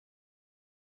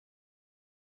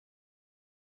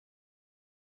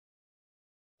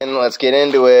And let's get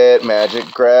into it. Magic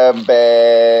grab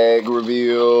bag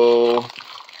review.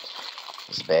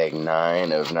 It's bag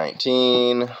 9 of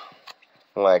 19.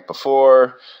 Like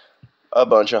before, a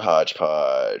bunch of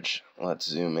hodgepodge. Let's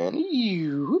zoom in.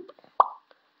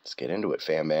 Let's get into it,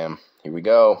 fam bam. Here we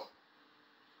go.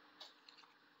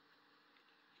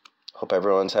 Hope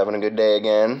everyone's having a good day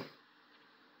again.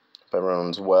 Hope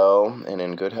everyone's well and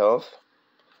in good health.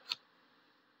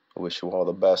 I wish you all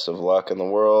the best of luck in the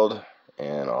world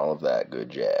and all of that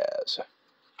good jazz.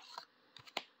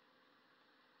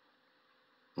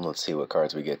 Let's see what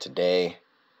cards we get today.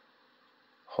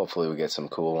 Hopefully we get some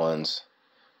cool ones.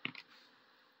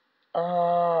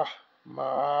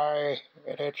 My,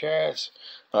 it itches.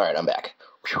 Alright, I'm back.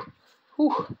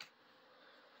 Whew.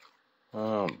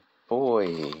 Oh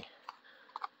boy.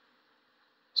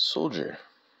 Soldier.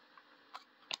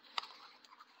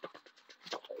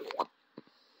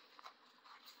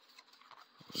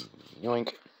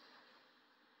 Yoink.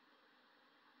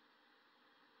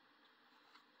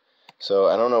 So,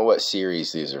 I don't know what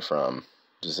series these are from.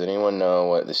 Does anyone know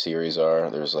what the series are?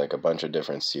 There's like a bunch of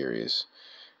different series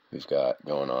we've got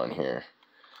going on here.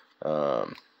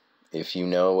 If you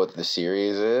know what the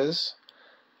series is,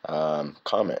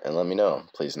 comment and let me know.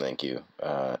 Please and thank you.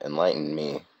 Enlighten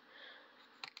me,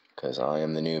 because I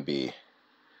am the newbie.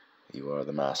 You are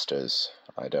the masters.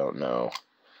 I don't know.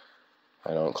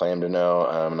 I don't claim to know.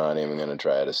 I'm not even going to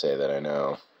try to say that I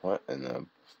know. What in the...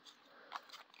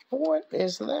 What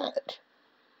is that?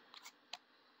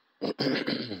 I'm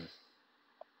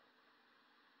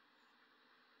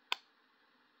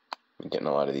getting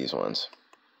a lot of these ones.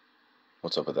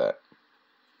 What's up with that?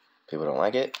 People don't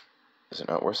like it? Is it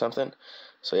not worth something?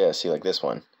 So yeah, see, like this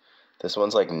one. This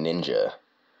one's like ninja.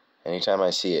 Anytime I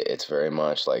see it, it's very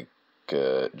much like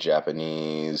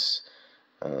Japanese.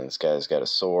 This guy's got a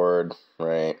sword,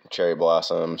 right? Cherry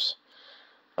blossoms.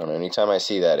 I don't know. Anytime I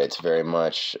see that, it's very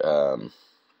much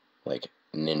like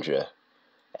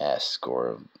ninja-esque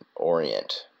or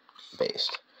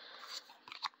Orient-based,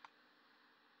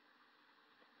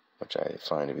 which I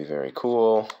find to be very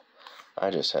cool.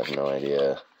 I just have no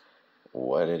idea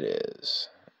what it is.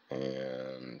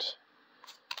 And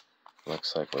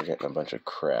looks like we're getting a bunch of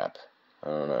crap. I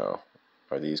don't know.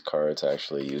 Are these cards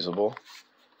actually usable?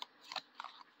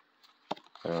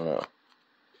 I don't know.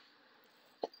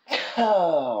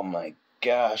 Oh my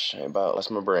gosh, I about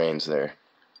lost my brains there.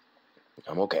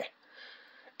 I'm okay.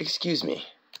 Excuse me.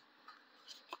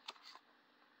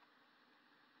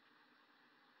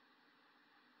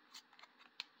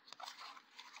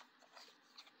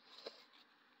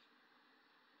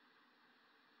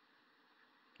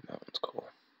 That one's cool.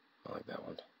 I like that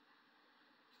one.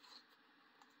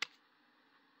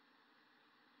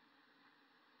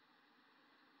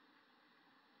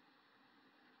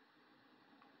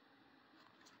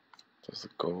 Does the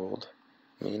gold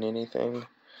mean anything?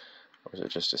 Or is it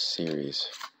just a series?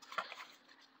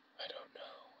 I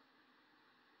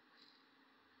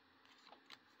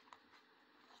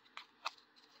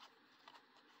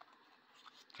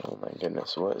don't know. Oh my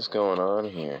goodness, what is going on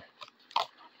here?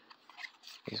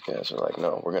 These guys are like,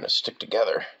 no, we're going to stick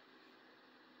together.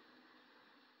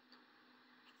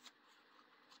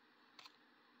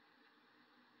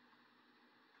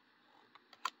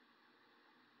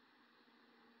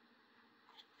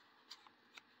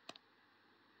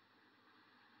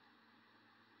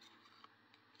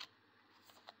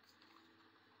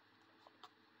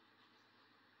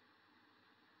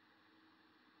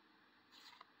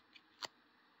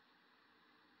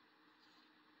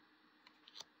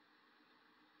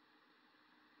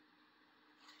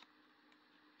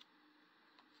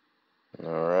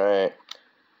 Alright.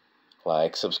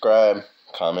 Like, subscribe,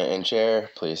 comment, and share.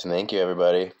 Please and thank you,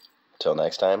 everybody. Until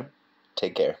next time,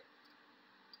 take care.